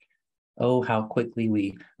 Oh, how quickly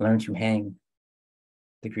we learn to hang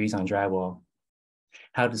degrees on drywall,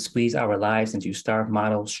 How to squeeze our lives into starved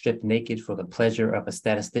models, stripped naked for the pleasure of a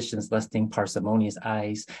statistician's lusting parsimonious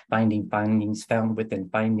eyes, finding findings found within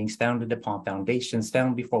findings, founded upon foundations,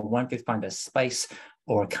 found before one could find a spice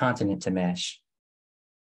or a continent to mash.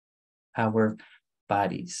 Our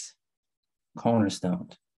bodies,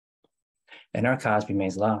 cornerstoned, and our cause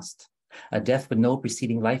remains lost. A death with no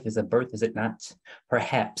preceding life is a birth, is it not?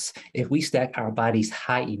 Perhaps if we stack our bodies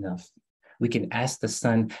high enough, we can ask the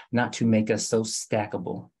sun not to make us so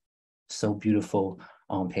stackable, so beautiful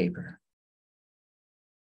on paper.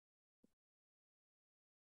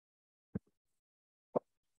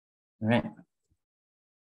 All right.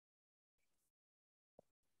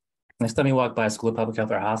 Next time you walk by a school of public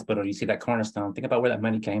health or a hospital, you see that cornerstone, think about where that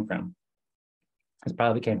money came from. It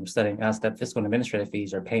probably came from studying us, that fiscal and administrative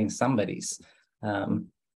fees are paying somebody's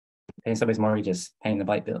mortgages, paying the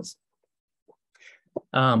light bills.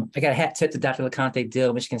 I got a hat tip to Dr. LeConte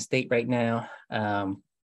Dill, Michigan State right now.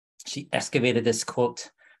 She excavated this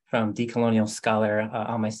quote from decolonial scholar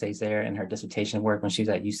Alma Césaire in her dissertation work when she was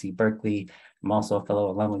at UC Berkeley. I'm also a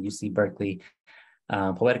fellow alum at UC Berkeley.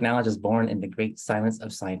 Poetic knowledge is born in the great silence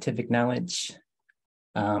of scientific knowledge.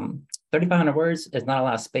 3,500 words is not a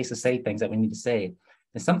lot of space to say things that we need to say.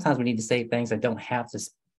 And sometimes we need to say things that don't have to,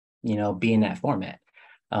 be in that format.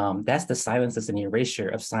 That's the silence, that's an erasure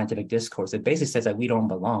of scientific discourse. It basically says that we don't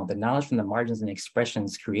belong. The knowledge from the margins and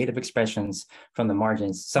expressions, creative expressions from the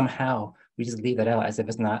margins, somehow we just leave that out as if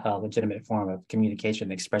it's not a legitimate form of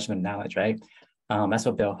communication, expression of knowledge, right? That's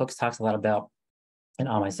what Bell Hooks talks a lot about. And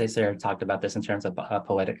Alma Césaire talked about this in terms of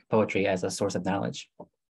poetry as a source of knowledge.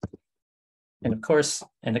 And of course,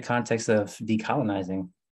 in the context of decolonizing,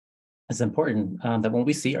 it's important that when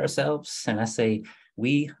we see ourselves, and I say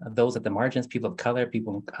we, those at the margins, people of color,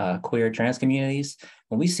 people in queer, trans communities,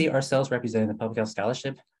 when we see ourselves representing the public health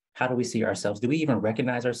scholarship, how do we see ourselves? Do we even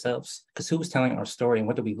recognize ourselves? Because who's telling our story and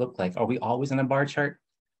what do we look like? Are we always in a bar chart?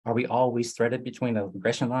 Are we always threaded between a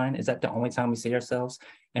regression line? Is that the only time we see ourselves?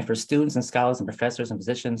 And for students and scholars and professors and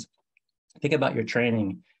physicians, think about your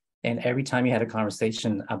training. And every time you had a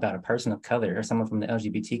conversation about a person of color or someone from the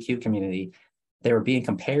LGBTQ community, they were being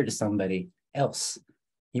compared to somebody else.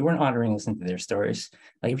 You weren't honoring listening to their stories.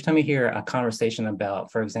 Like every time you hear a conversation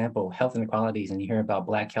about, for example, health inequalities, and you hear about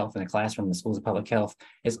Black health in a classroom in the schools of public health,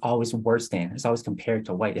 it's always worse than, it's always compared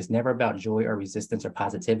to white. It's never about joy or resistance or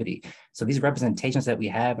positivity. So these representations that we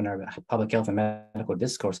have in our public health and medical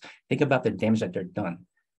discourse, think about the damage that they're done.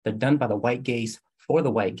 They're done by the white gaze for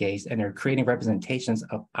the white gaze, and they're creating representations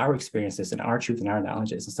of our experiences and our truth and our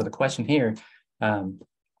knowledges. And so the question here,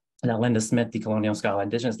 that Linda Smith, decolonial scholar,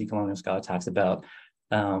 indigenous decolonial scholar, talks about,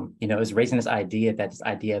 is raising this idea that this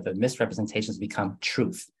idea of the misrepresentations become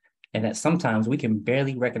truth. And that sometimes we can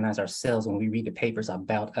barely recognize ourselves when we read the papers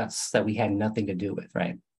about us that we had nothing to do with,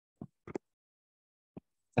 right?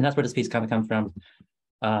 And that's where this piece kind of comes from.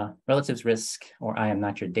 Relatives Risk, or I Am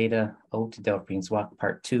Not Your Data, Ode to Delphine's Walk,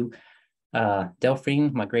 Part 2.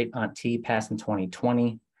 Delphine, my great auntie, passed in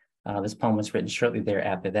 2020. This poem was written shortly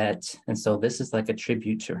thereafter that. And so this is like a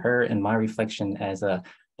tribute to her and my reflection as a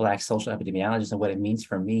Black social epidemiologist and what it means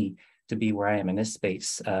for me to be where I am in this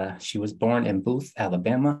space. She was born in Booth,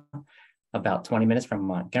 Alabama, about 20 minutes from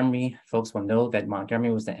Montgomery. Folks will know that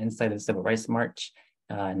Montgomery was the inside of the Civil Rights March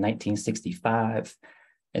in 1965.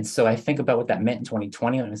 And so I think about what that meant in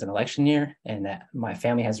 2020 when it was an election year, and that my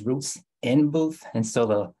family has roots in Booth. And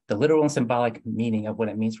so the literal and symbolic meaning of what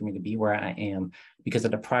it means for me to be where I am because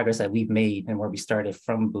of the progress that we've made and where we started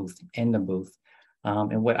from Booth, in the Booth,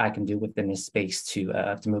 and what I can do within this space to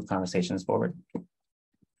move conversations forward.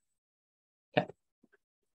 Okay.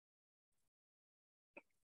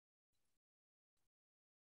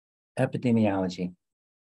 Epidemiology.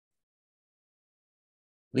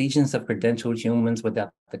 Legions of credentialed humans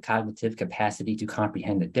without the cognitive capacity to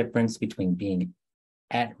comprehend the difference between being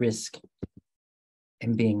at risk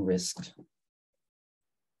and being risked.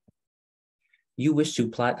 You wish to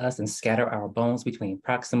plot us and scatter our bones between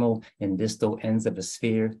proximal and distal ends of a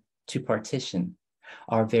sphere to partition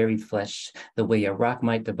our very flesh, the way a rock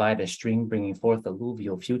might divide a stream, bringing forth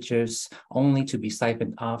alluvial futures, only to be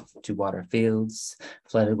siphoned off to water fields,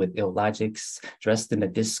 flooded with illogics, dressed in the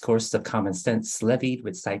discourse of common sense, levied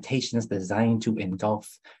with citations designed to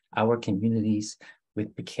engulf our communities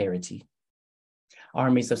with precarity.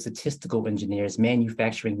 Armies of statistical engineers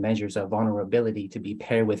manufacturing measures of vulnerability to be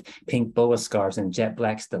paired with pink boa scarves and jet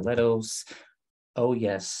black stilettos. Oh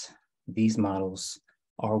yes, these models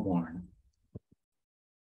are worn.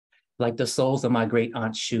 like the soles of my great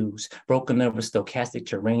aunt's shoes, broken over stochastic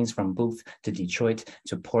terrains from Booth to Detroit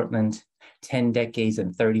to Portland, 10 decades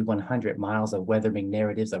and 3,100 miles of weathering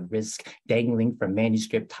narratives of risk, dangling from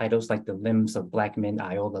manuscript titles like the limbs of Black men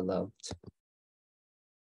Iola loved.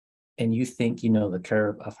 And you think you know the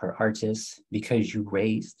curve of her arches because you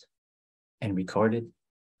raised and recorded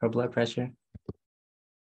her blood pressure?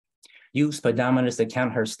 Use speedometers to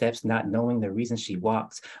count her steps, not knowing the reason she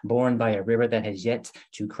walks, born by a river that has yet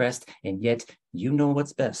to crest, and yet you know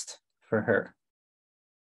what's best for her.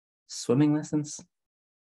 Swimming lessons?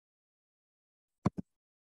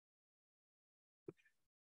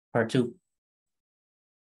 Part 2.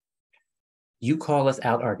 You call us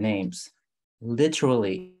out our names,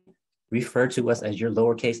 literally refer to us as your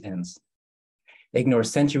lowercase n's. Ignore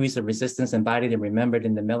centuries of resistance embodied and remembered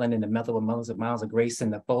in the melanin and the methyl miles of grace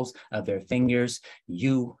in the folds of their fingers.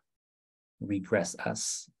 You regress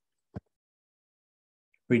us.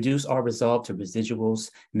 Reduce our resolve to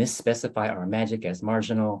residuals, misspecify our magic as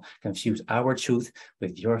marginal, confuse our truth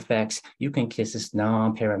with your facts. You can kiss this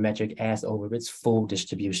non-parametric ass over its full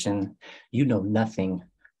distribution. You know nothing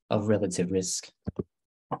of relative risk.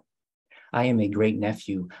 I am a great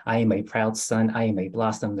nephew. I am a proud son. I am a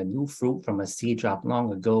blossom, the new fruit from a seed dropped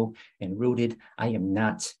long ago and rooted. I am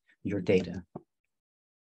not your data.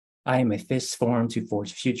 I am a fist formed to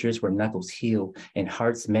forge futures where knuckles heal and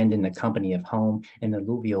hearts mend in the company of home, and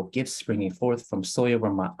alluvial gifts springing forth from soil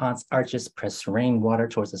where my aunt's arches press rainwater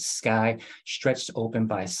towards the sky, stretched open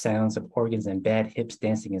by sounds of organs and bad hips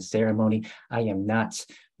dancing in ceremony. I am not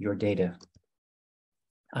your data.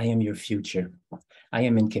 I am your future. I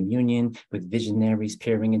am in communion with visionaries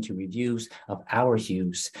peering into reviews of our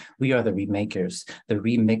hues. We are the remakers, the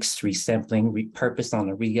remixed, resampling, repurposed on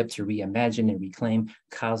a re-up to reimagine and reclaim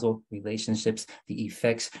causal relationships, the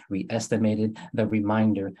effects re-estimated, the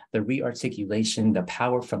reminder, the re-articulation, the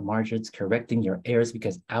power from margins correcting your errors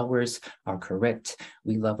because ours are correct.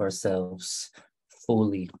 We love ourselves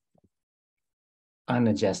fully,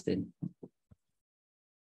 unadjusted.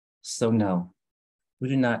 So no. We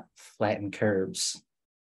do not flatten curves.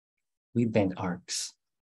 We bend arcs.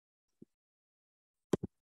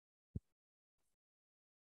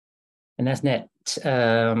 And that's net.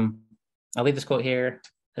 I'll leave this quote here.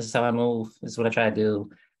 This is how I move. This is what I try to do.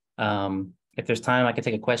 If there's time, I can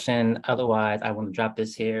take a question. Otherwise, I want to drop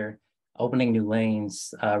this here. Opening new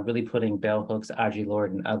lanes, really putting bell hooks, Audre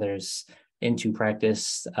Lorde and others into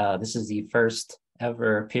practice. This is the first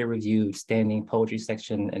ever peer-reviewed standing poetry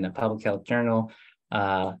section in a public health journal.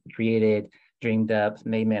 Created, dreamed up,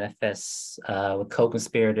 made manifests with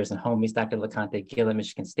co-conspirators and homies, Dr. LeConte Gill at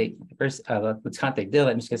Michigan State University, LeConte Dill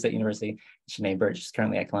at Michigan State University, Cené Birch is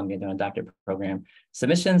currently at Columbia doing a doctorate program.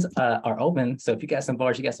 Submissions are open, so if you got some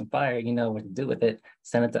bars, you got some fire, you know what to do with it,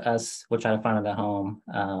 send it to us, we'll try to find it at home.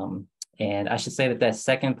 And I should say that that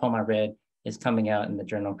second poem I read is coming out in the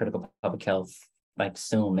Journal of Critical Public Health like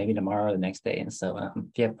soon, maybe tomorrow or the next day. And so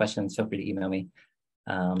if you have questions, feel free to email me.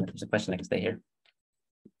 If there's a question, I can stay here.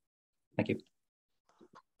 Thank you.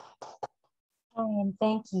 And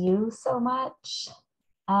thank you so much.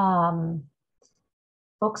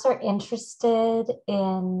 Folks are interested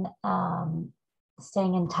in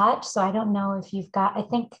staying in touch. So I don't know if you've got, I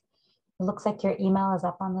think it looks like your email is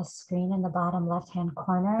up on the screen in the bottom left-hand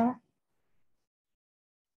corner.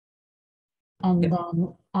 And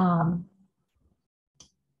then,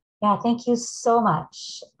 yeah, thank you so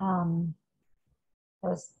much. That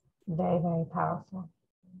was very, very powerful.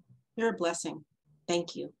 You're a blessing.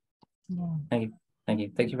 Thank you. Yeah. Thank you. Thank you.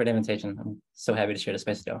 Thank you for the invitation. I'm so happy to share the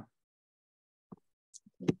space with y'all.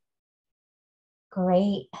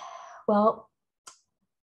 Great. Well,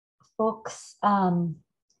 folks,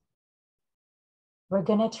 we're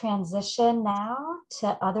going to transition now to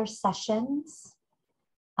other sessions.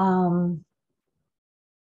 But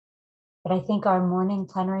I think our morning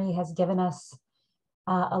plenary has given us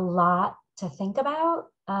a lot to think about.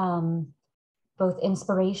 Both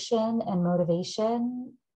inspiration and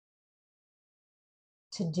motivation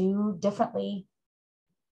to do differently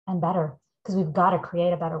and better, because we've got to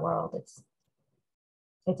create a better world.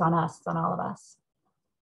 It's on us, it's on all of us.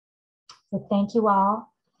 So thank you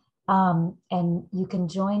all. And you can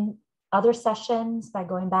join other sessions by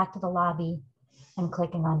going back to the lobby and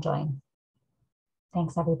clicking on join.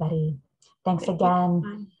 Thanks, everybody. Thanks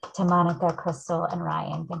again to Monica, Crystal, and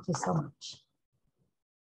Ryan. Thank you so much.